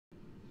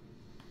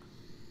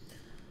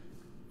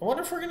I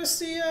wonder if we're gonna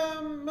see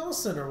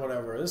Millicent or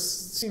whatever.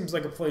 This seems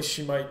like a place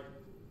she might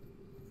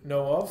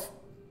know of.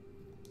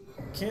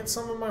 Can't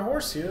summon my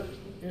horse here.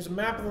 Here's a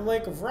map of the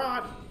Lake of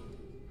Rot.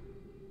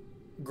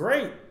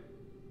 Great.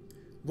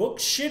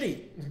 Looks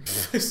shitty.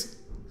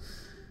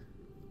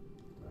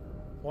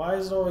 Why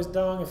is it always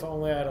dung? If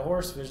only I had a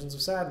horse. Visions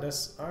of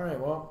sadness. Alright,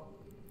 well.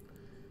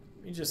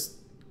 Let me just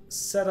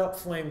set up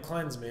Flame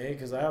Cleanse me,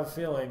 because I have a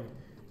feeling...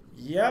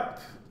 Yep.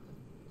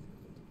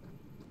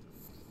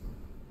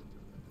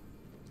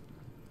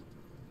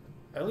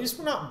 At least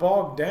we're not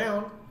bogged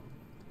down.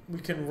 We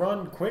can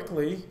run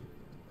quickly.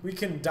 We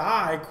can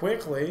die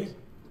quickly.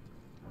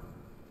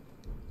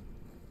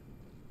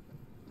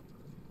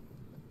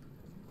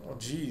 Oh,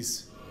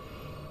 jeez.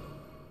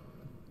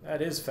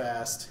 That is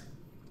fast.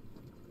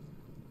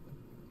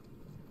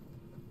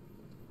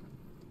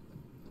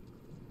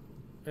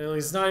 At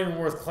least it's not even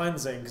worth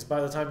cleansing, because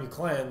by the time you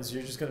cleanse,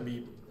 you're just going to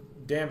be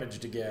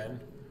damaged again.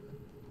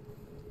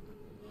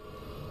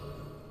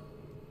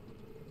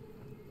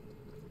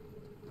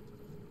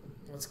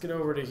 Let's get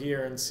over to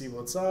here and see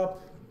what's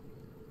up.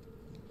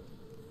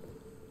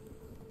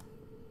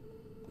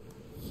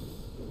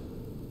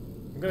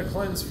 I'm going to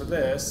cleanse for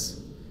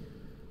this.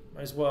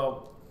 Might as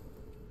well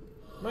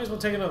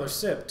take another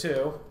sip,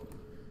 too.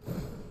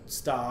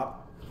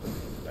 Stop.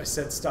 I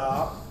said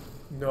stop.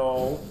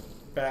 No.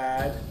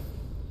 Bad.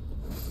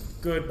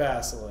 Good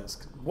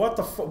basilisk. What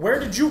the fu- Where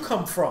did you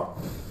come from?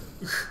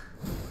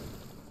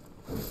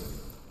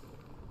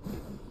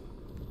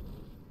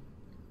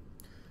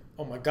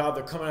 Oh my god,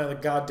 they're coming out of the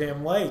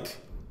goddamn lake.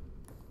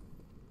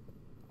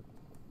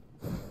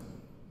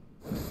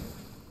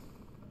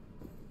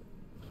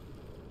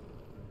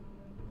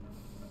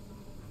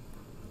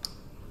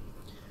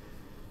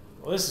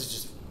 Well, this is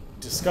just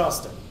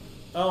disgusting.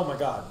 Oh my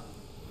god.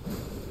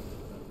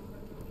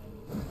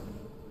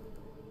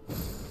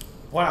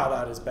 Wow,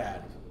 that is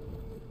bad.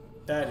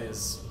 That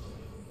is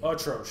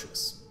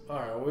atrocious.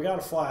 Alright, well, we got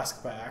a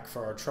flask back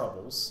for our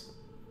troubles.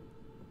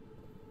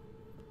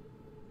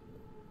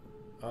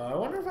 I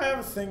wonder if I have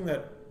a thing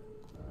that...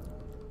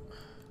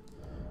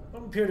 I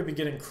don't appear to be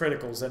getting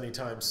criticals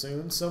anytime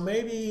soon, so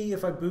maybe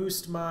if I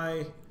boost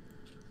my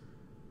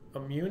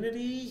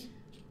immunity...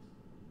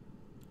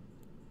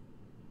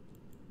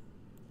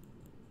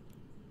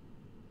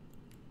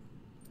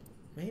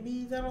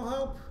 Maybe that'll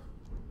help.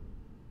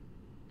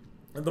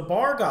 And the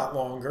bar got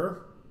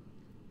longer.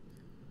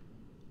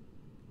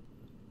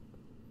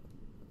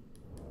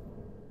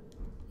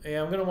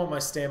 Yeah, I'm going to want my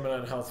stamina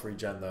and health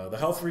regen, though. The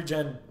health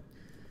regen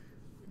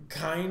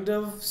kind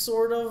of,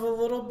 sort of, a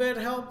little bit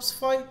helps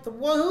fight the...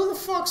 Well, who the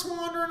fuck's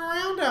wandering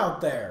around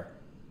out there?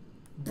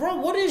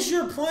 Bro, what is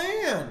your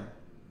plan?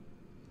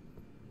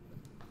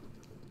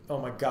 Oh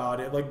my god,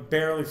 it, like,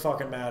 barely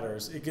fucking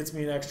matters. It gets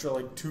me an extra,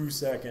 like, 2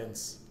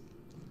 seconds.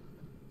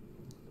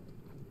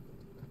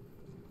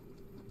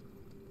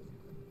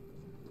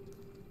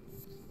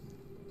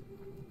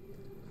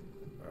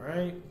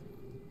 Alright.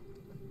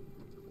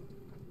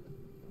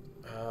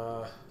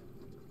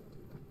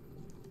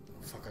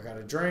 Fuck, I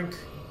gotta drink.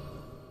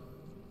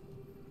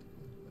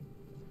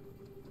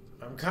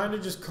 I'm kind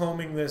of just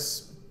combing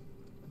this,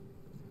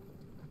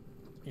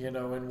 you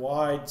know, in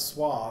wide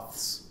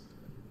swaths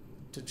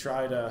to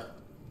try to...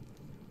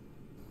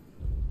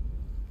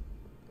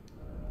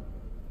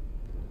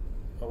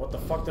 Oh, what the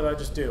fuck did I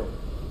just do?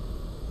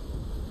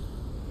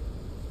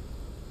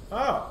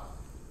 Oh.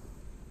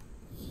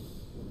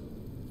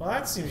 Well,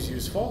 that seems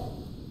useful.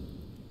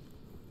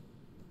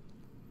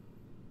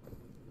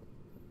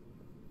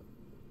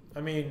 I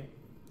mean,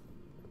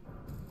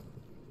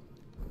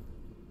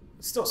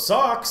 it still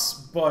sucks,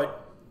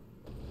 but...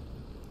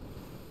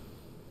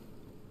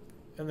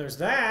 And there's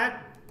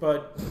that,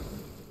 but...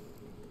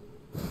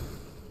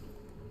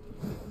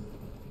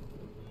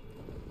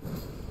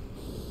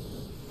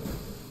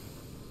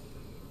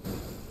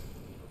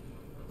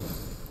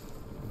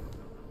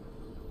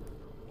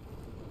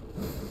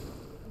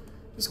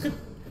 This could...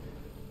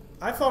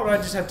 I thought I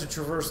just had to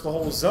traverse the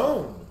whole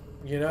zone,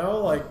 you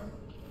know? Like...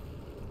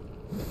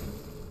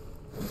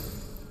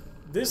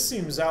 This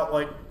seems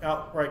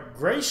outright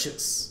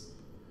gracious.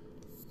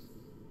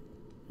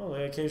 Well,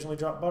 they occasionally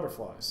drop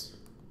butterflies.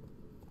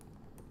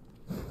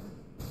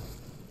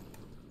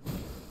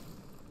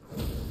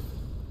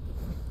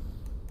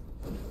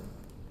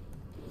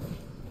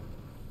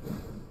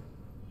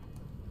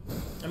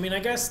 I mean, I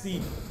guess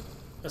the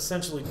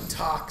essentially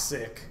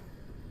toxic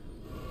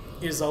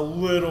is a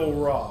little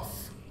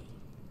rough.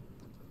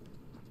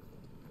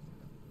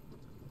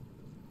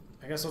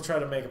 I guess I'll try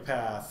to make a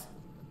path.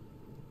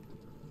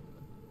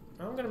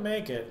 I'm gonna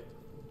make it.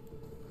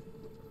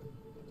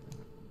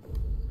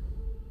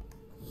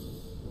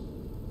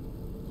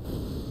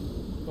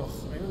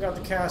 Oh, I even got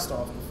the cast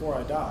off before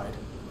I died.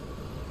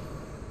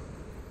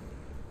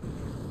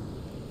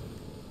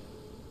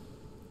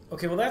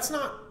 Okay, well that's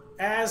not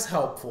as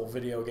helpful,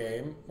 video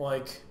game.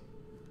 Like...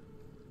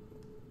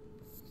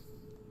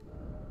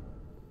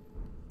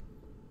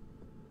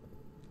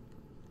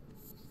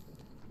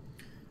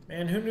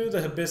 Man, who knew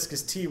the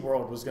hibiscus tea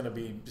world was going to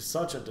be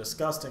such a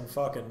disgusting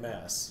fucking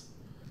mess?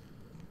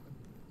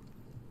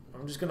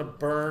 I'm just going to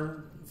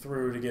burn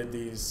through to get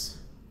these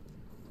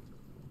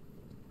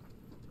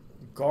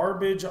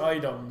garbage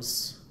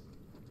items.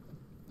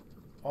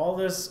 All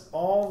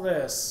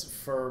this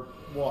for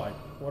what?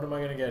 What am I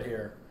going to get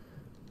here?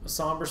 A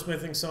somber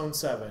smithing stone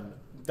 7.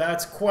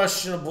 That's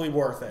questionably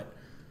worth it.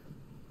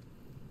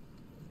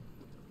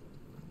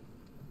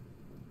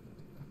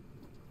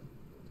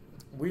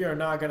 We are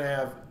not going to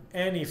have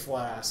any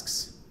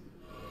flasks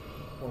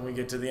when we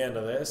get to the end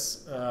of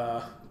this.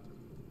 I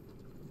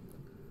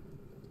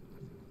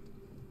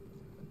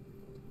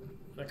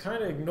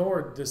kind of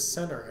ignored this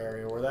center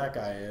area where that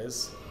guy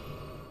is.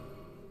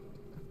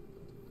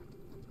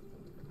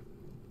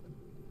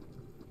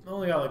 I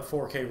only got like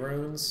 4K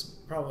runes.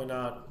 Probably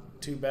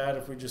not too bad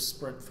if we just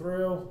sprint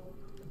through.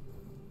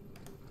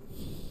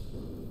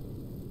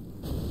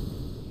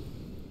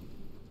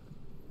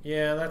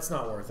 Yeah, that's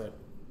not worth it.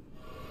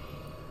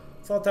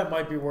 Thought that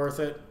might be worth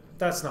it.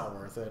 That's not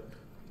worth it.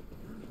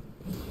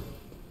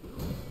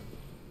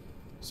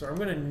 So I'm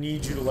gonna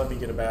need you to let me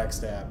get a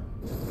backstab.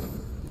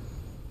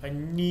 I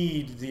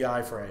need the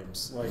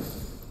iframes. Like,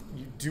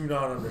 you do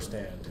not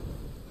understand.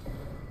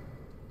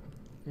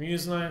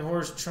 Muse 9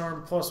 horse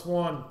charm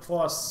 +1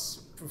 plus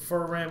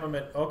prefer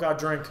ramament. Oh god,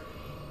 drink.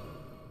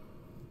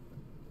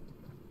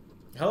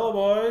 Hello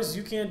boys,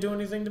 you can't do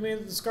anything to me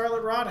that the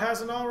Scarlet Rot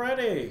hasn't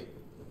already.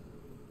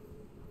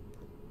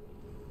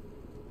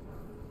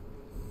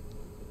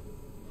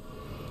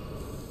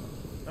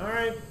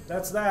 Alright,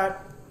 that's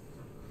that.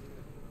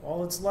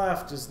 All that's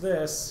left is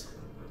this.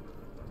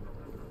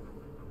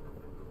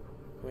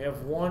 We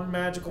have one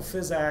magical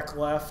Physac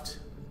left.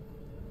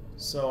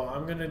 So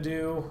I'm gonna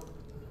do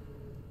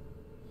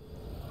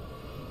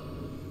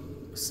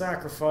a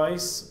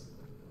sacrifice.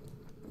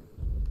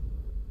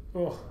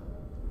 Oh.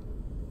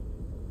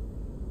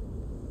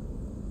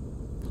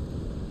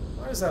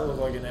 Why does that look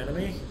like an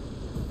enemy?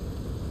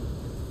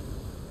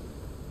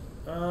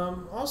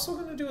 Also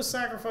gonna do a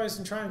sacrifice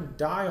and try and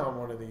die on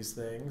one of these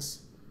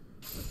things.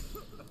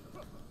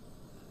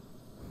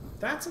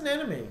 That's an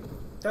enemy.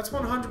 That's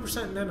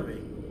 100% an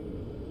enemy.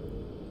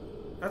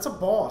 That's a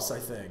boss, I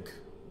think.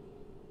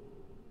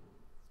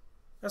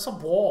 That's a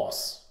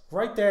boss.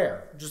 Right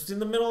there. Just in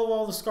the middle of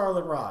all the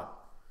Scarlet Rot.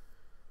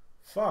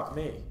 Fuck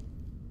me.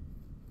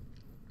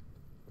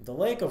 The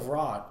Lake of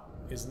Rot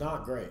is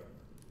not great.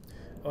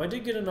 Oh, I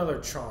did get another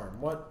charm.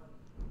 What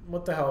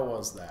the hell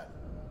was that?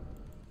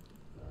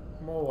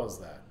 What was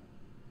that?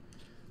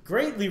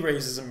 Greatly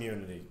raises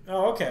immunity.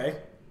 Oh, okay.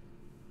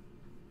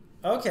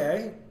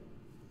 Okay.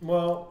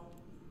 Well...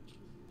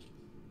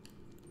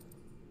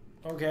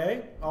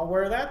 Okay, I'll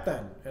wear that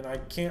then. And I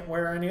can't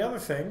wear any other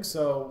thing,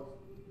 so...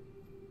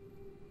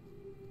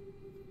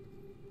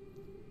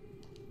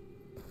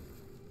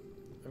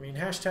 I mean,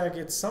 hashtag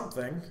it's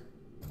something.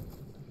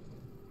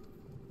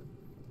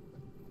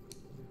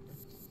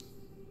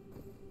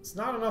 It's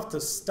not enough to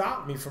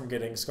stop me from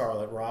getting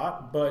Scarlet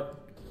Rot, but...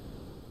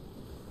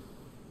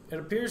 it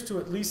appears to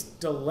at least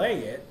delay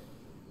it.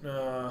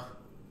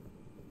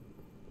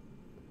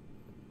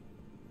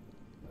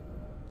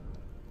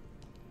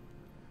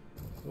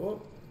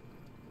 Oh,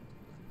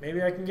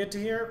 maybe I can get to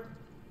here.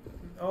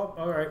 Oh,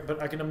 alright,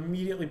 but I can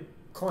immediately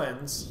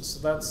cleanse,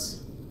 so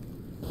that's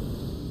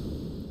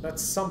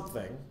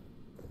something.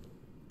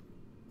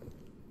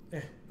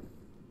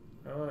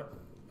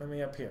 Let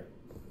me up here.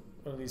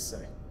 What do these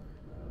say?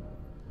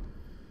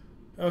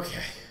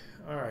 Okay,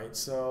 alright,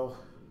 so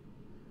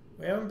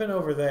we haven't been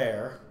over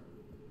there.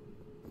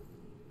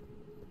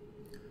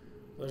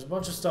 There's a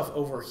bunch of stuff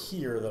over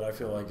here that I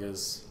feel like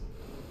is...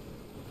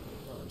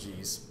 oh,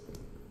 jeez.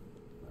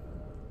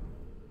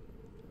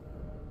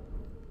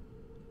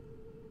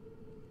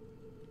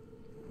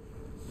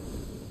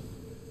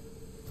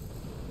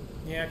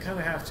 Yeah, I kind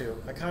of have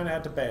to. I kind of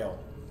had to bail.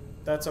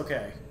 That's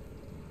okay.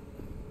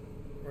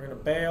 We're going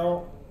to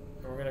bail,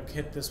 and we're going to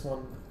hit this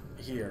one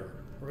here.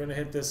 We're going to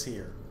hit this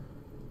here.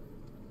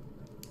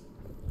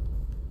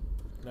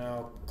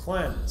 Now,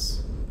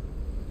 cleanse.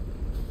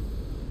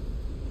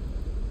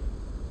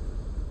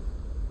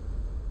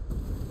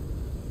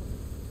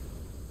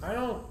 I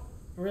don't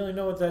really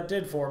know what that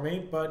did for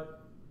me, but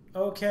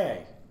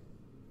okay.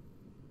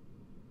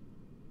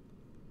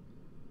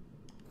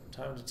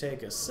 Time to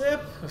take a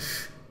sip.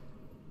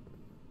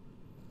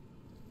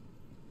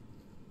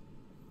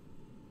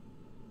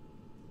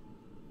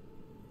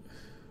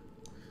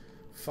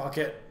 Fuck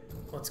it.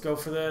 Let's go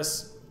for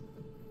this.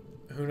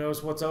 Who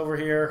knows what's over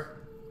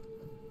here?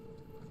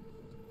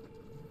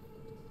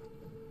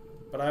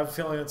 But I have a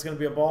feeling it's going to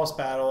be a boss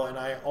battle, and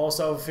I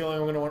also have a feeling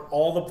I'm going to want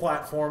all the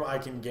platform I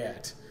can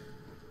get.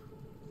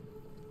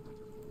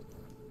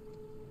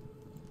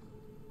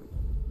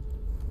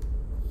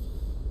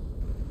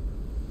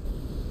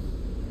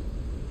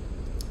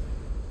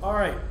 All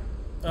right.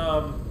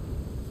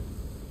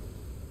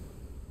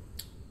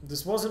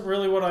 This wasn't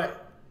really what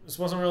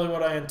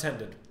I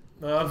intended.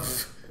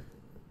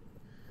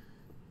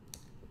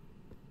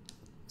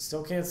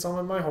 Still can't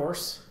summon my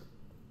horse.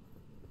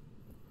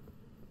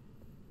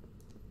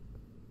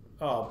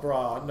 Oh,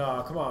 bro.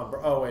 Nah, come on,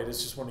 bro. Oh, wait,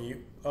 it's just one of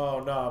you.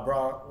 Oh, nah,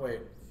 bro.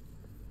 Wait.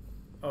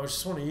 Oh, it's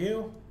just one of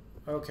you?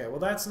 Okay, well,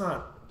 that's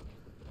not...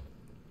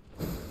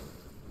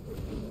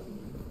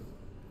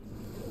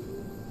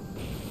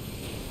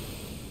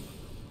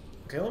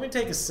 Okay, let me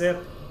take a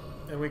sip,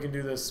 and we can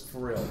do this for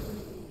real.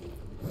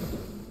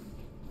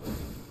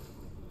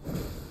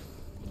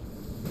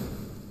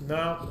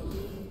 No.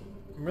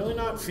 I'm really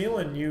not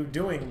feeling you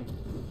doing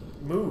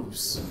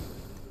moves.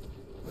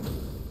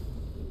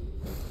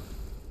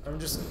 I'm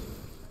just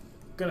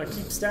gonna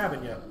keep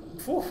stabbing you.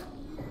 Whew.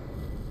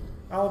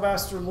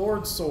 Alabaster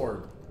Lord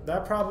Sword.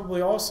 That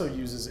probably also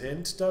uses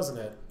int, doesn't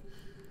it?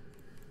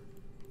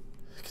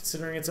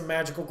 Considering it's a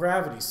magical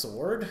gravity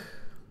sword.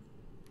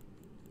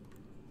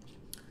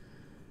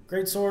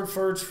 Great sword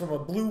forged from a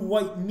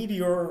blue-white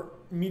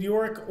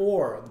meteoric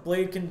ore. The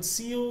blade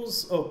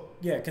conceals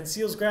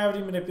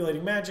gravity,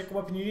 manipulating magic. A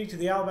weapon unique to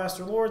the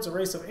Alabaster Lords, a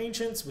race of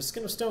ancients with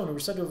skin of stone who were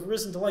said to have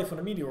risen to life when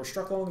a meteor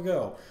struck long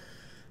ago.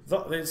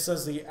 It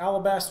says the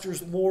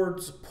Alabaster's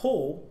Lord's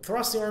pull.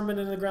 Thrust the ornament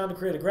into the ground to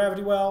create a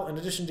gravity well. In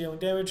addition to dealing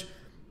damage,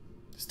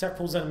 this tech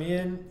pulls enemy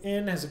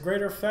in has a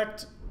greater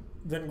effect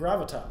than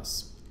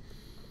gravitas.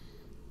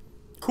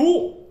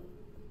 Cool!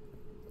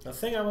 A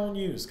thing I won't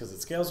use because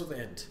it scales with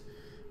int.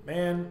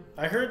 Man,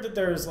 I heard that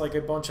there's like a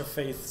bunch of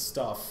faith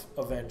stuff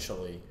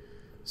eventually.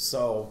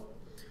 So,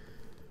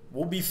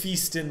 we'll be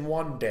feasting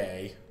one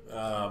day.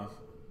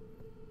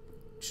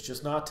 It's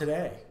just not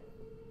today.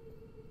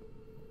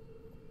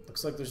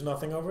 Looks like there's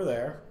nothing over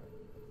there.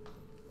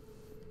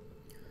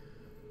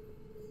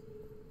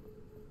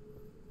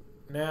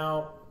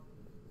 Now,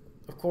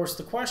 of course,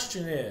 the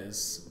question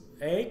is,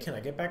 A, can I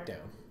get back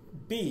down?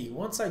 B,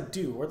 once I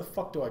do, where the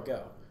fuck do I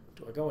go?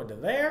 Do I go into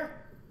there?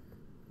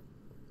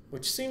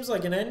 Which seems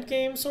like an end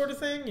game sort of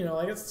thing. You know,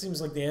 I guess it seems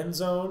like the end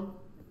zone.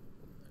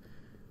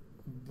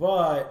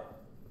 But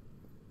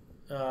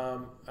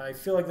I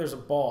feel like there's a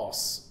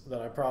boss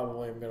that I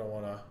probably am going to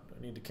want to... Do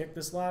I need to kick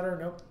this ladder?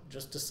 Nope.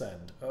 Just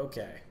descend.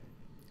 Okay.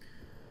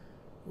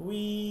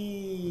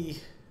 You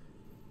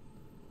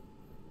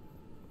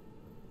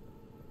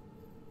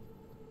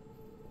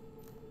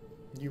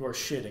are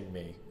shitting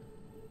me.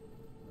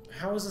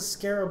 How is a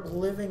scarab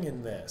living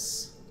in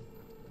this?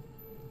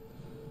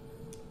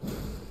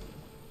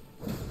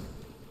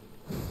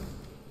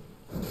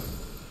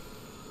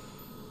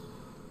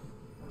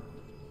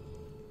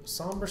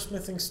 Somber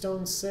Smithing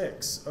Stone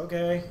 6.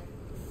 Okay.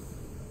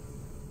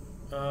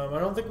 I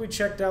don't think we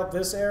checked out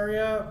this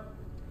area.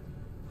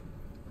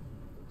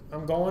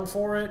 I'm going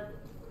for it.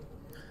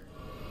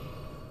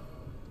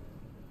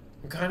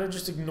 I'm kind of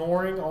just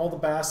ignoring all the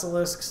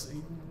basilisks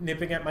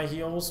nipping at my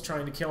heels,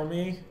 trying to kill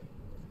me.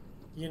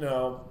 You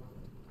know,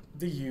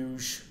 the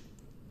huge.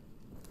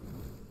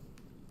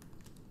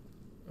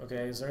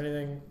 Okay, is there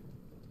anything?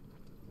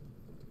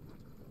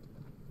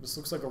 This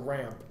looks like a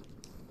ramp.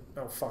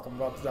 Oh fuck, I'm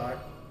about to die.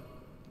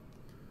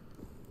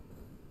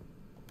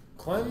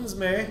 Cleanse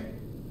me.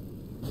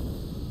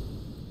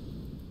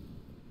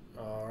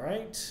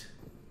 Alright.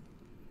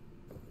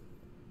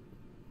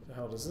 The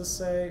hell does this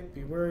say?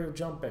 Be wary of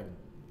jumping.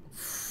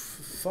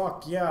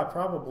 Fuck, yeah,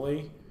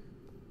 probably.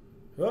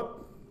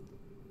 Whoop.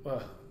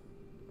 Oh,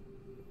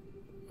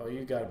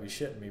 you gotta be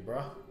shitting me,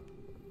 bruh.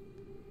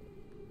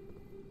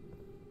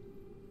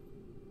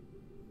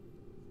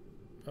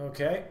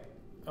 Okay.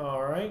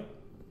 Alright.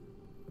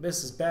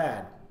 This is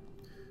bad.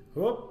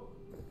 Whoop.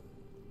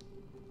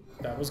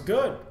 That was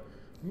good.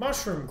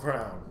 Mushroom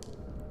crown.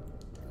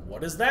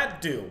 What does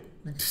that do?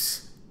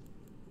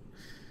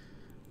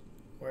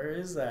 Where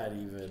is that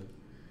even?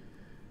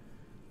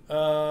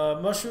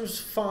 Mushrooms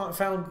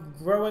found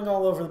growing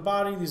all over the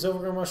body. These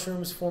overgrown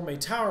mushrooms form a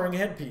towering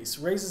headpiece.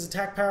 Raises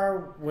attack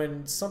power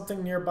when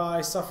something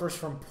nearby suffers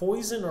from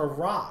poison or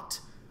rot.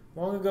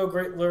 Long ago,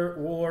 great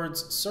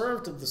lords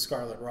served the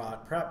scarlet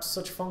rot. Perhaps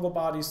such fungal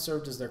bodies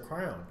served as their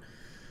crown.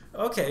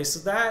 Okay, so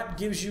that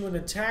gives you an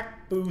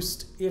attack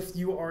boost if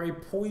you are a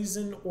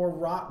poison or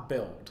rot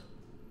build.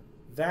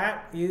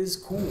 That is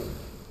cool.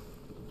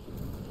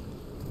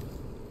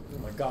 Oh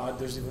my god,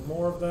 there's even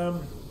more of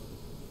them.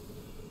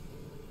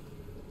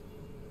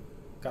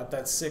 Got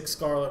that sick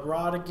scarlet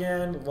rot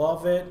again.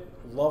 Love it.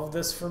 Love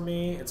this for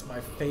me. It's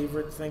my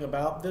favorite thing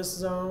about this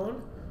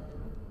zone.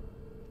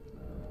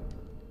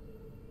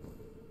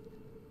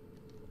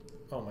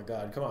 Oh my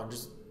god, come on,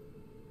 just...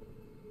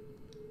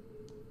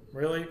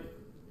 Really?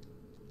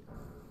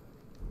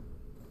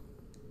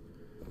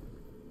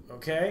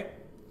 Okay.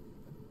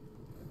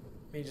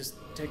 Let me just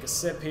take a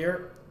sip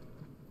here.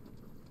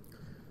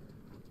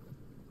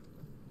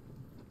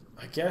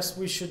 I guess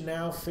we should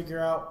now figure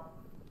out...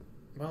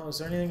 Well, is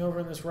there anything over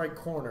in this right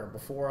corner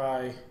before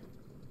I...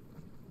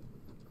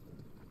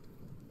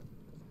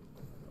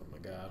 Oh my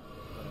god.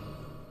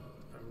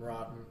 I'm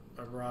rotten.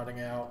 I'm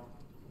rotting out.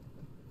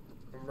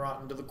 I'm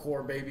rotten to the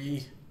core,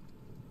 baby.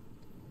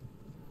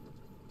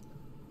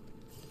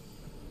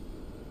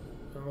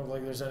 Doesn't look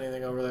like there's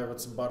anything over there but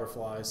some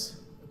butterflies.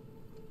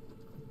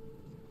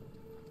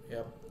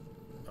 Yep.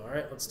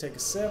 Alright, let's take a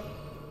sip.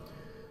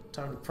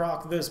 Time to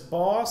proc this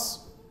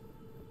boss.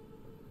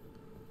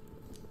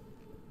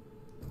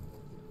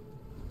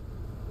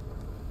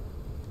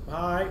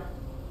 Hi.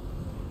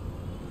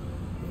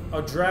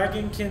 A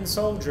dragonkin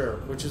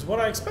soldier, which is what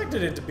I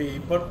expected it to be,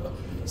 but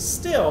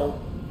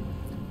still,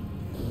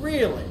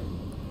 really,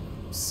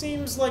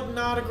 seems like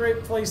not a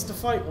great place to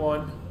fight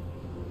one.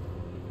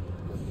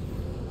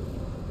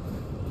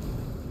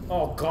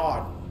 Oh,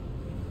 God.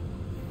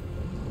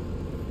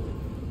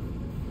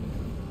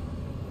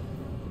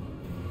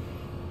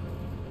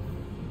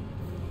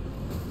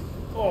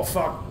 Oh,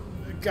 fuck.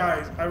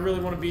 Guys, I really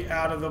want to be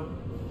out of the...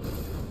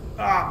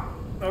 Ah!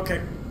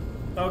 Okay.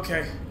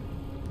 Okay.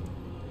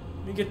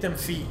 Let me get them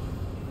feet.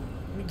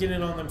 Let me get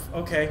in on them.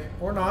 Okay.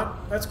 Or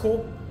not. That's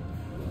cool.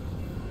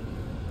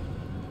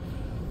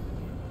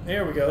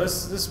 There we go.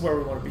 This is where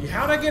we want to be.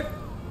 How'd I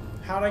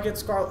get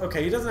Scarlet?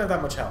 Okay, he doesn't have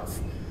that much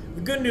health.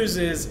 The good news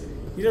is,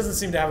 he doesn't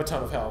seem to have a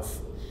ton of health.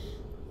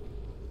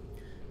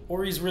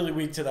 Or he's really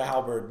weak to the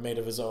halberd made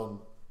of his own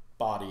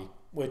body,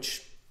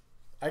 which...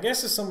 I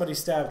guess if somebody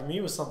stabbed me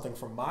with something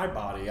from my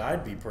body,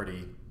 I'd be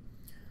pretty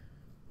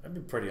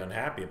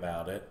unhappy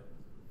about it.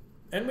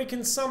 And we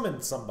can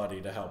summon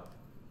somebody to help,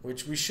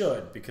 which we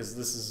should, because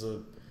this is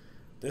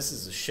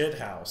a shit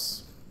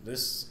house.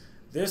 This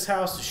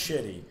house is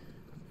shitty.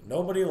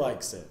 Nobody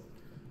likes it.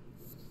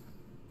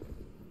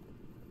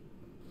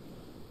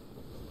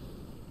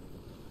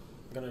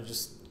 I'm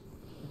just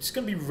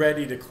gonna be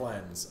ready to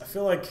cleanse. I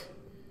feel like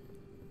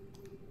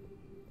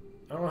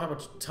I don't know how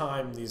much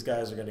time these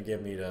guys are gonna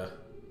give me to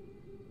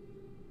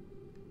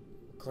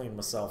clean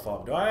myself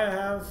up.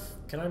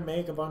 Can I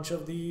make a bunch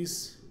of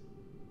these?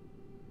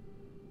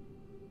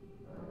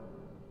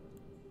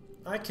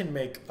 I can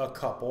make a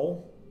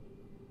couple.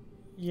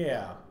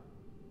 Yeah.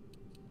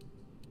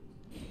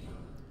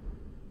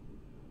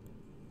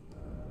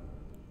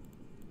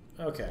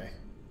 Okay.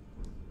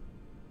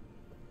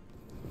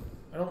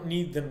 I don't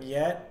need them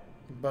yet,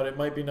 but it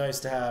might be nice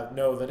to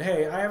know that,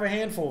 hey, I have a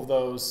handful of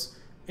those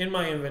in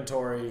my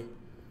inventory,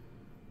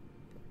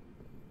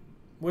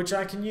 which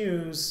I can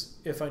use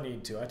if I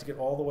need to. I have to get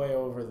all the way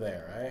over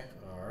there, eh?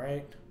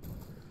 Alright.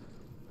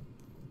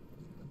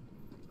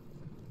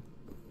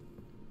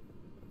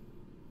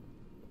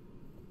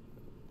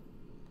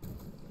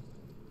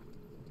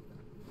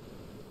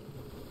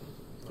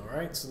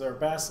 Alright, so there are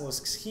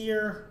basilisks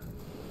here.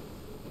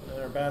 And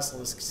there are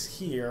basilisks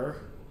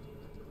here.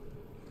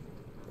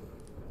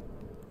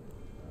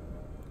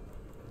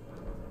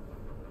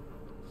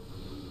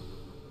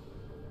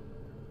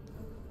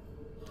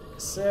 Take a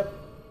sip.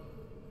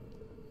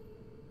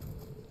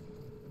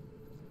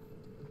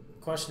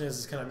 Question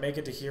is can I make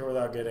it to here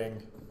without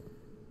getting...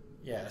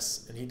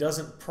 Yes, and he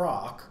doesn't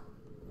proc.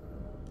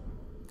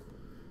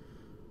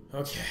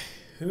 Okay,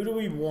 who do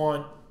we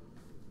want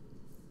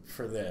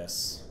for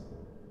this?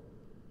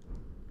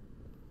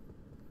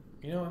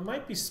 You know, it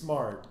might be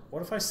smart.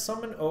 What if I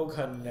summon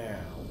Ogha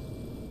now?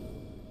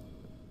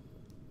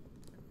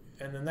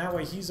 And then that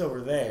way he's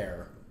over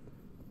there.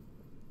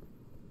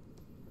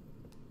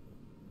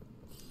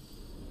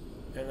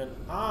 And then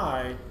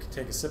I could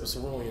take a sip of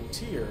cerulean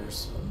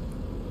tears.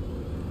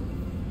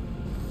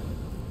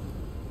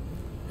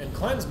 And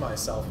cleanse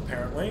myself,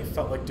 apparently.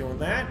 Felt like doing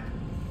that.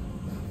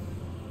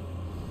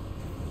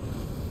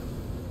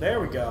 There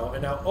we go.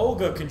 And now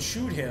Olga can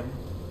shoot him.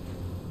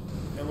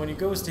 And when he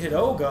goes to hit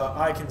Olga,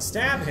 I can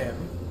stab him.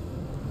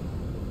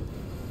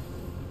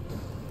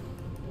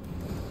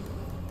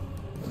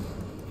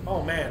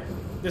 Oh man,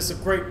 this is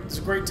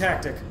a great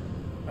tactic.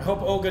 I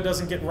hope Olga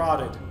doesn't get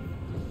rotted.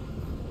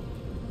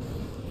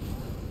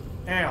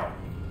 Ow.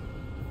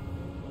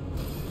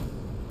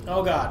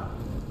 Oh god.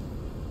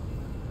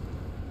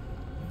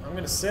 I'm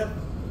gonna sip.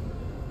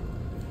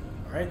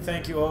 Alright,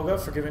 thank you, Olga,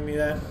 for giving me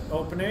that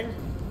opening.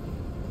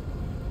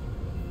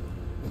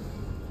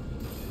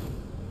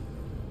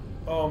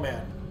 Oh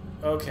man.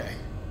 Okay.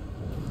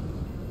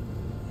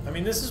 I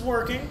mean, this is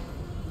working.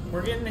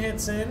 We're getting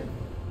hits in.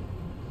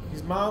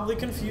 He's mildly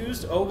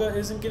confused. Olga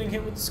isn't getting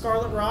hit with the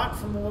Scarlet Rot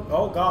from the...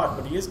 Oh god,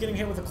 but he is getting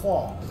hit with a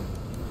claw.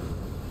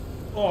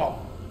 Oh,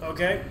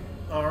 okay.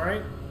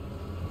 Alright.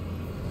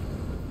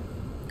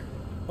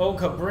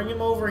 Olga, bring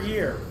him over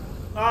here.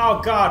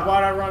 Oh god,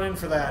 why'd I run in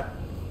for that?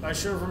 I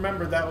should have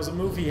remembered that was a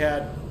move he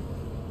had.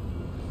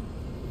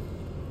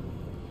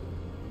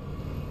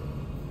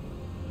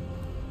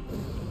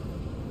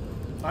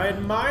 I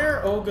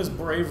admire Olga's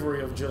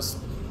bravery of just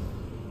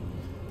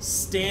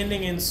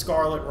standing in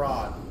Scarlet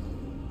Rot.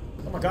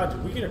 Oh my god,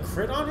 did we get a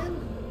crit on him?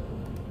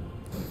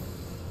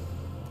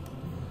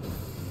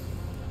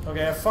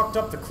 Okay, I fucked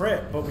up the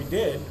crit, but we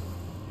did.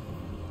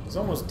 He's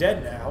almost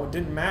dead now. It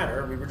didn't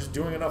matter. We were just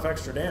doing enough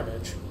extra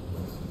damage.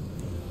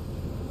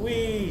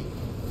 Whee!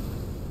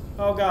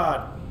 Oh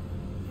god.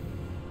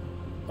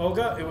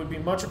 Olga, it would be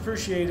much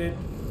appreciated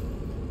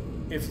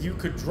if you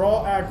could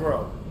draw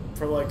aggro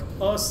for like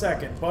a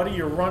second. Buddy,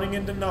 you're running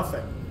into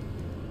nothing.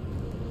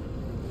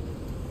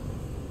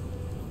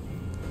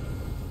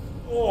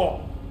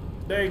 Oh!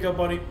 There you go,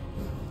 buddy.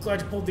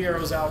 Glad you pulled the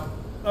arrows out.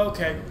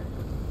 Okay.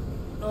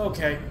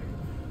 Okay.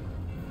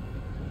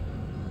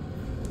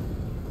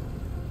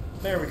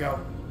 There we go.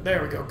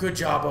 There we go. Good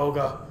job,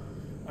 Olga.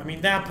 I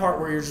mean, that part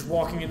where you're just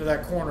walking into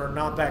that corner,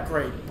 not that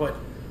great, but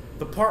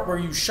the part where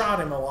you shot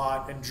him a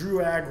lot and drew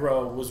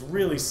aggro was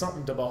really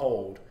something to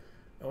behold.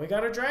 And we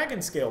got a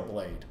dragon scale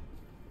blade.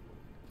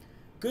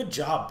 Good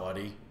job,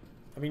 buddy.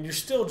 I mean, you're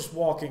still just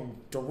walking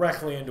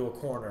directly into a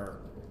corner.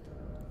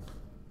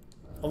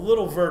 A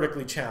little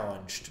vertically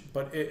challenged,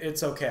 but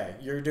it's okay.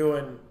 You're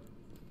doing...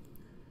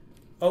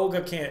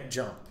 Olga can't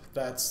jump.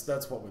 That's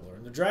what we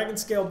learned. The dragon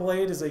scale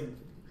blade is a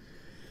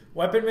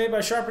weapon made by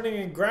sharpening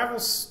a gravel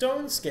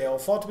stone scale,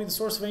 thought to be the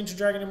source of ancient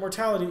dragon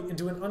immortality,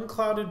 into an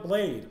unclouded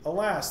blade.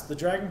 Alas, the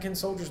dragonkin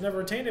soldiers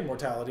never attained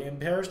immortality and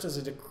perished as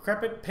a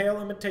decrepit,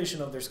 pale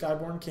imitation of their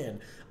skyborn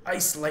kin.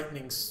 Ice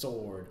lightning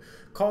sword.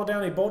 Call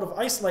down a bolt of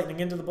ice lightning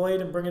into the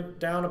blade and bring it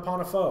down upon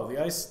a foe.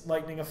 The ice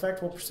lightning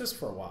effect will persist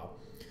for a while.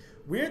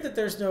 Weird that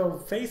there's no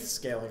faith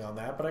scaling on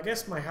that, but I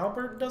guess my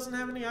halberd doesn't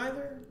have any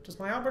either? Does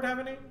my halberd have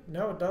any?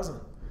 No, it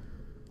doesn't.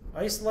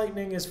 Ice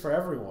lightning is for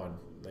everyone,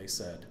 they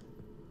said.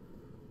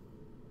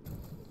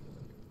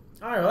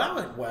 Alright, well, that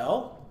went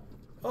well.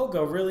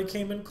 Olga really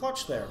came in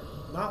clutch there.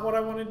 Not what I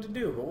wanted to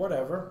do, but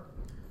whatever.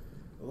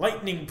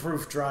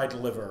 Lightning-proof dried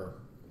liver.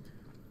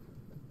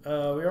 We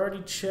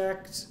already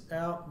checked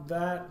out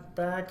that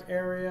back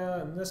area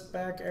and this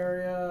back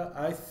area.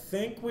 I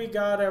think we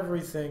got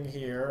everything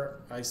here.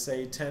 I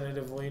say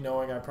tentatively,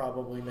 knowing I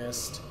probably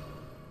missed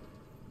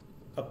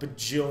a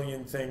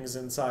bajillion things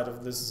inside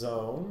of this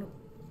zone.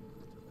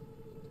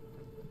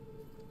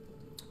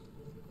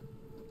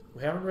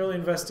 We haven't really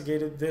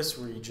investigated this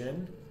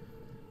region.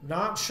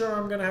 Not sure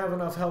I'm going to have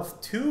enough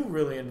health to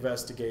really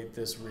investigate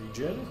this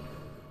region.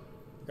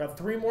 Got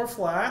 3 more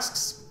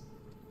flasks.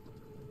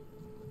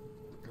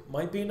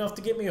 Might be enough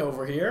to get me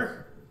over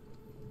here.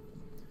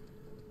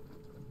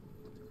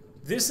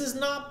 This is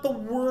not the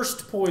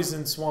worst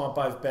poison swamp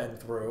I've been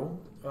through.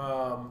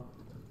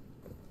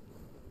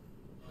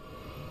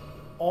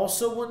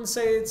 Also wouldn't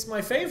say it's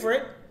my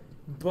favorite,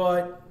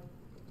 but,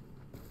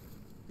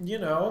 you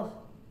know.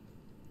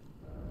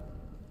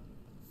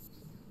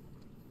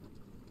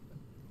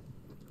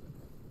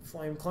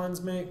 Flame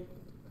cleanse me.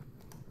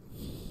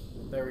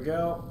 There we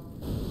go.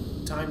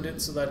 Timed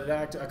it so that it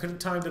acted. I could have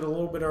timed it a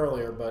little bit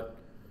earlier, but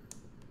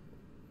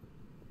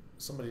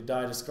somebody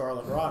died of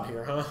scarlet rot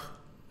here, huh?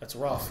 That's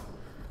rough.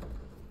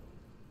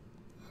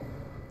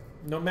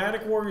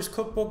 Nomadic Warriors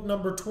Cookbook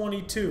number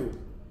 22.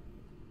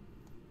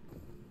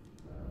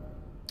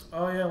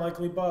 Oh yeah,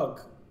 likely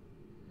bug.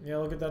 Yeah,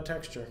 look at that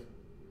texture.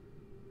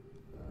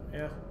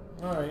 Yeah,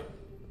 alright.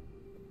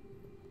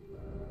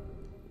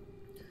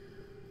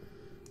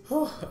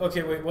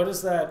 Okay, wait, what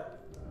does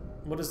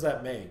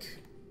that make?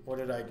 What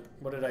did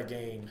I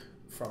gain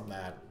from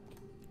that?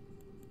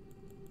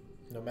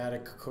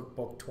 Nomadic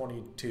Cookbook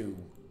 22.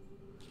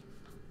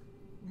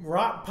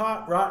 Rot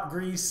pot, rot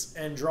grease,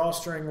 and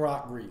drawstring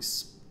rot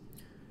grease.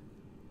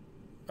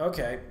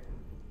 Okay,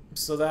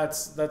 so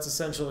that's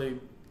essentially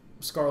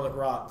scarlet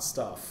rot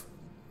stuff.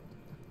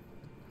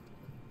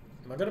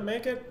 Am I gonna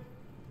make it?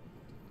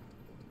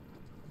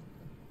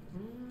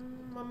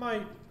 I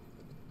might.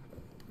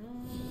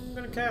 I'm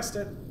gonna cast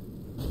it.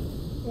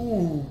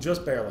 Ooh,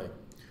 just barely.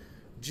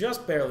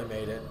 Just barely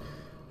made it.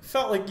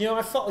 Felt like, you know,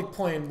 I felt like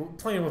playing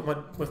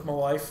with my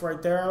life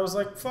right there. I was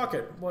like, fuck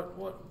it. What?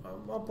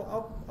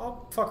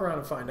 I'll fuck around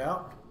and find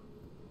out.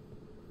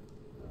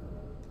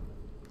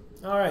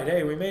 All right,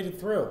 hey, we made it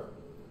through.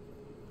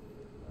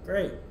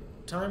 Great.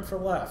 Time for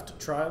left.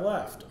 Try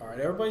left. All right,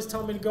 everybody's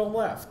telling me to go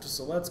left,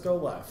 so let's go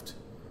left.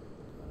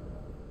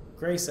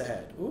 Grace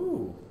ahead.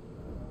 Ooh.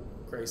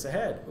 Grace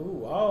ahead.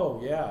 Ooh.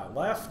 Oh yeah.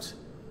 Left.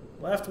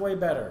 Left way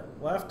better.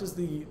 Left is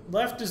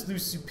the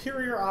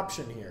superior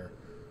option here.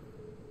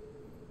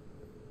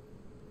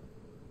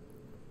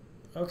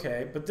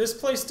 Okay, but this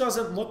place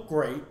doesn't look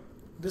great.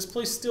 This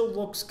place still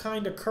looks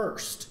kind of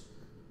cursed.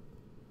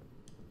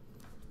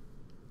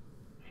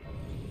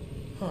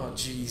 Oh,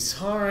 jeez.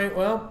 Alright,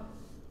 well,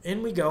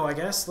 in we go, I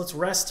guess. Let's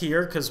rest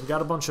here, because we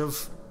got a bunch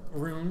of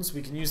runes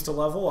we can use to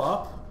level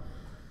up.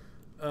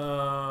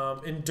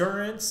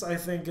 Endurance, I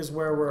think, is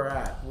where we're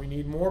at. We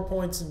need more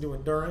points into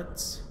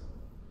endurance.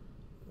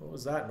 What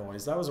was that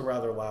noise? That was a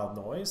rather loud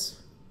noise.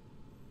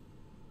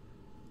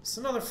 Is this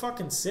another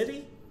fucking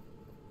city?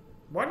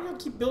 Why do y'all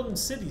keep building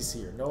cities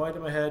here? No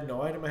item ahead,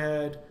 no item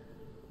ahead.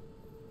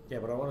 Yeah,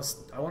 but I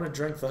want to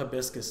drink the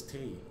hibiscus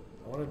tea.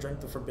 I want to drink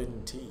the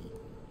forbidden tea.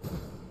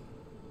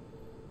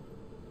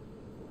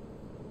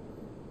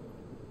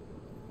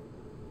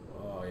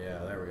 Oh yeah,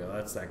 there we go.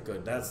 That's that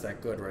good. That's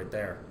that good right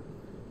there.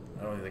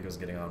 I don't even think it was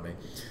getting on me.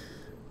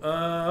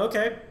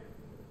 Okay.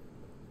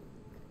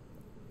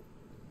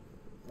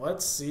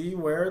 Let's see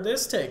where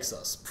this takes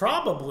us.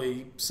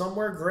 Probably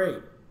somewhere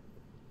great.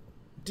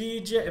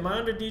 DJ, am I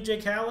under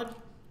DJ Khaled?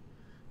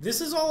 This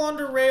is all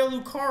under Raya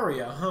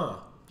Lucaria, huh?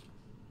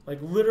 Like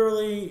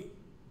literally,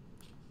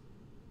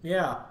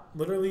 yeah,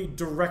 literally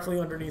directly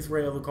underneath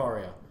Raya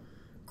Lucaria.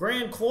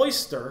 Grand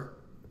Cloister.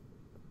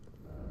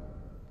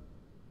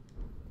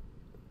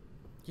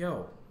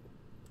 Yo,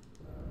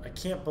 I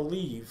can't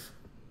believe.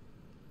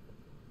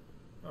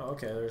 Oh,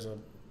 okay, there's a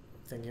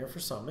thing here for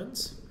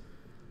summons.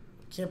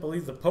 Can't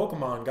believe the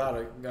Pokemon got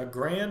a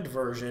grand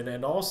version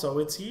and also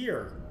it's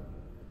here.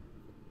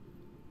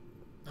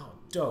 Oh,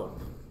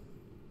 dope.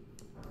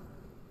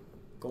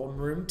 Golden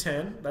Room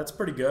 10. That's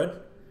pretty good.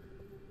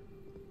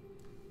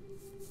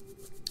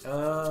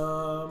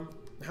 How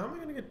am I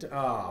gonna get to...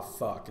 Ah,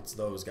 fuck. It's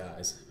those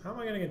guys. How am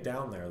I gonna get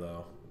down there,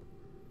 though?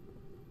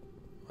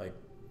 Like...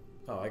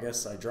 Oh, I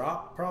guess I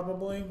drop,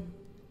 probably.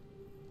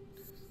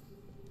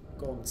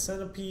 Golden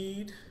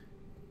Centipede.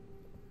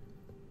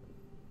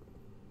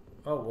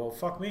 Oh, well,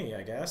 fuck me,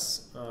 I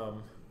guess.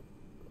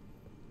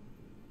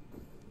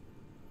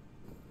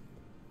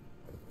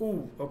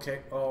 Ooh,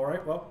 okay.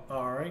 Alright, well,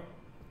 alright.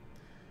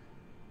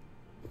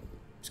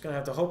 Just gonna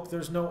have to hope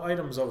there's no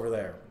items over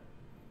there.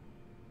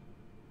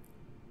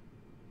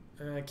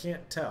 I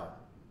can't tell.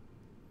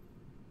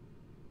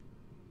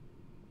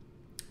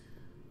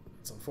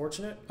 That's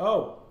unfortunate.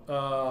 Oh,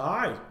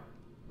 hi.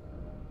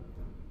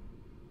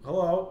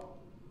 Hello.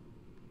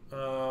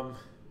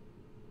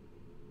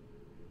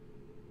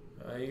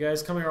 You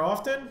guys come here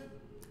often?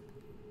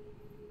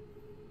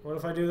 What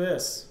if I do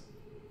this?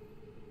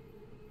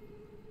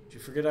 Did you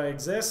forget I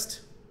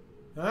exist?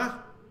 Huh?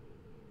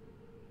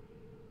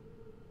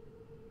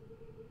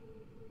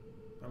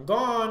 I'm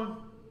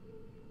gone.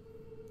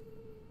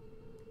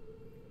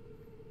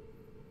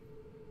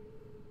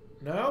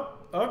 No?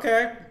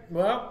 Okay.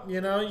 Well,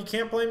 you know, you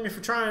can't blame me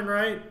for trying,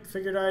 right?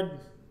 Figured I'd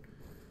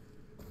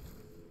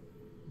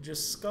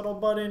just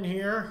scuttlebutt in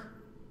here.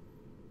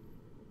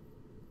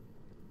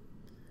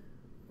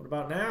 What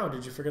about now?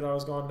 Did you forget I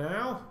was gone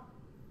now?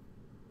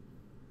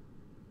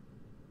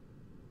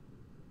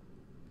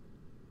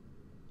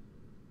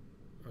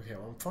 Okay,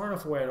 well, I'm far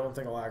enough away. I don't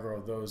think I'll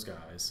aggro those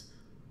guys.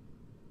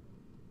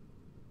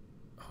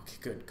 Okay,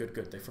 good, good,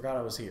 good. They forgot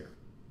I was here.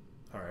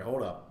 All right,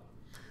 hold up.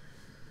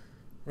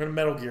 We're going to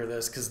Metal Gear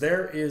this, because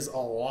there is a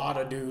lot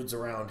of dudes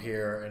around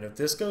here, and if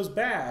this goes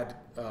bad,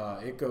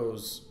 it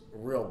goes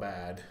real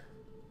bad.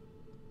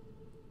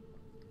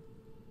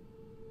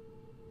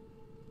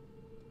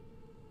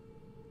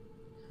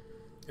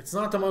 It's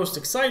not the most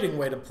exciting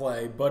way to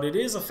play, but it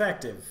is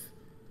effective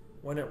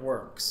when it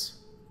works.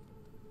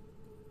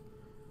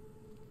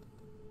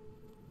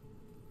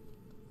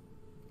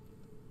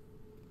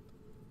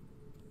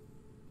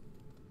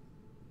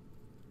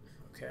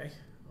 Okay,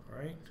 all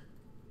right.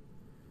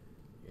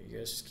 Yeah, you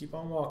guys just keep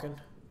on walking.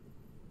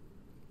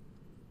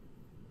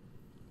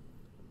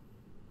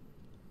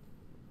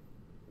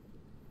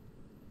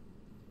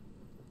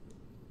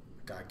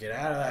 Gotta get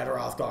out of that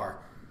Rothgar.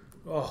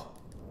 Oh.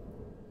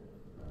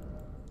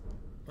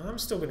 I'm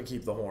still gonna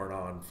keep the horn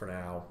on for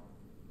now.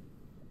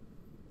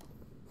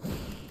 Oh,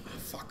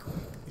 fuck.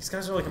 These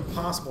guys are like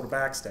impossible to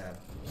backstab.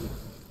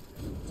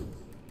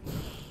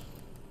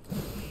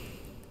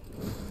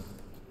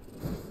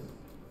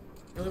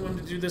 Really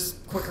wanted to do this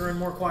quicker and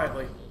more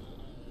quietly.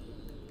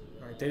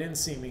 Alright, they didn't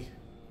see me.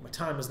 My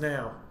time is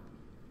now.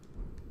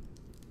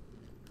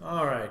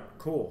 Alright,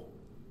 cool.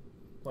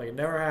 Like it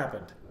never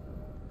happened.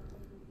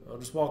 I'll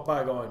just walk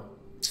by going,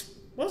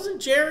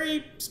 wasn't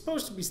Jerry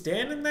supposed to be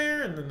standing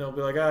there? And then they'll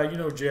be like, ah, you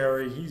know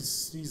Jerry,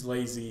 he's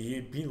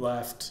lazy. He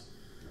left.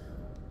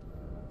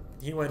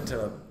 He went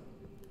to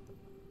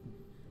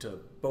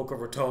Boca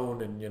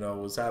Raton and, you know,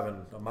 was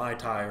having a Mai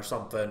Tai or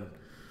something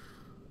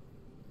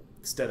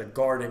instead of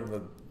guarding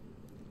the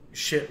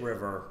shit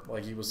river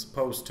like he was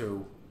supposed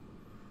to.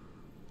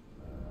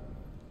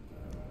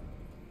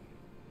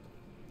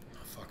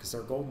 Oh, fuck, is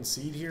there a golden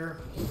seed here?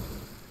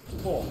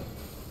 Cool.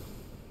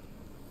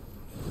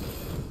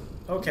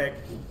 Okay.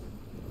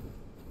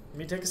 Let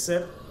me take a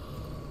sip.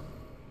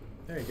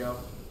 There you go.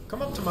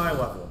 Come up to my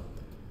level.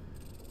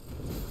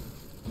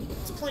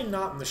 Let's play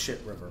not in the shit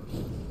river.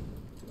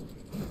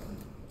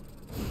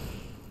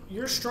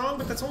 You're strong,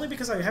 but that's only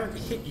because I haven't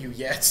hit you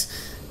yet.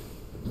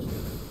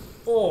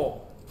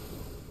 Oh.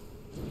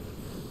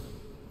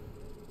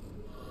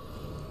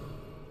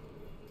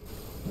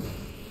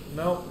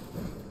 Nope.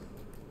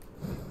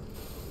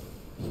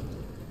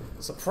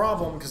 It's a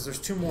problem because there's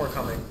two more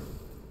coming.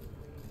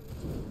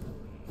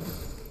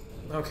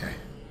 Okay.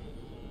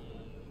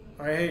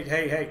 Alright, hey,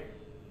 hey, hey.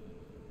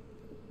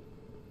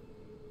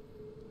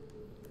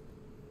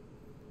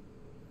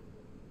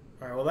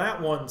 Alright, well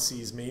that one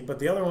sees me, but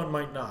the other one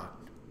might not.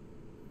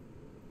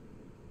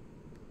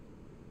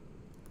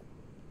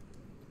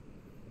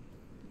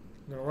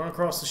 I'm gonna run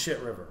across the shit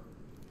river.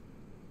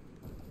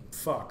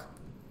 Fuck.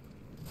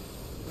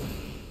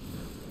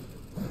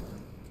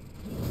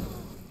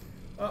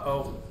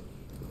 Uh-oh.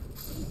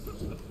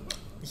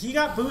 He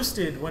got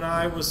boosted when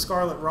I was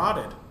Scarlet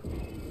Rotted.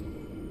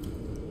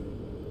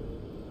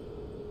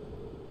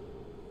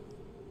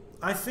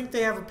 I think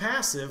they have a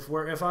passive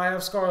where if I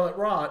have Scarlet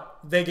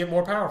Rot, they get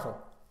more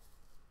powerful.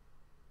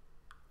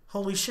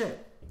 Holy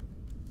shit.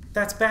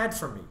 That's bad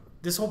for me.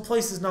 This whole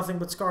place is nothing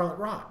but Scarlet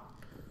Rot.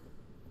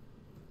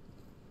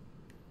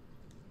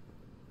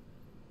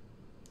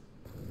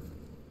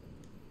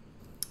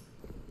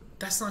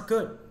 That's not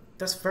good.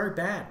 That's very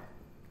bad.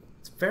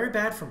 It's very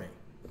bad for me.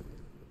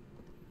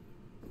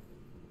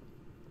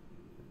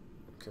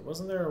 Okay,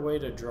 wasn't there a way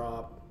to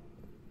drop...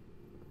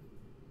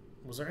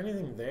 Was there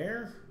anything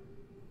there?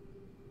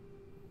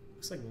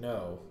 Looks like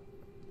no.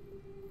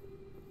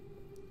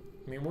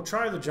 I mean, we'll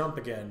try the jump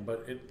again,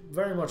 but it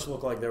very much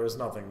looked like there was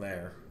nothing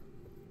there.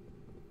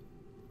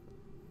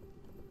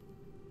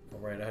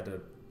 Alright, I had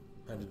to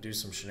do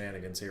some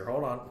shenanigans here.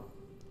 Hold on.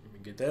 Let me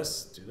get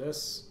this, do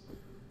this.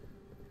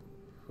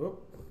 Whoop.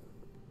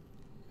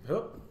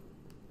 Whoop.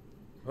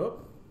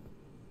 Whoop.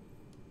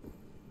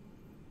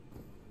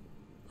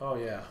 Oh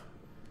yeah.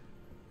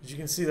 As you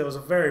can see, that was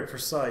a very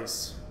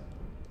precise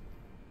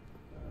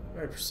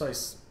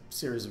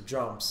series of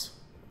jumps.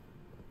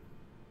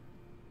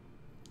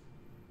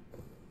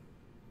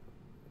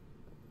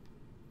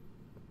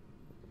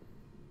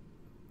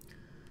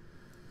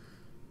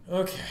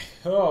 Okay.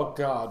 Oh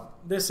god.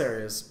 This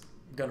area is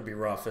gonna be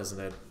rough, isn't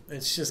it?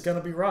 It's just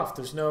gonna be rough.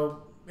 There's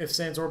no ifs,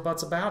 ands, or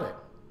buts about it.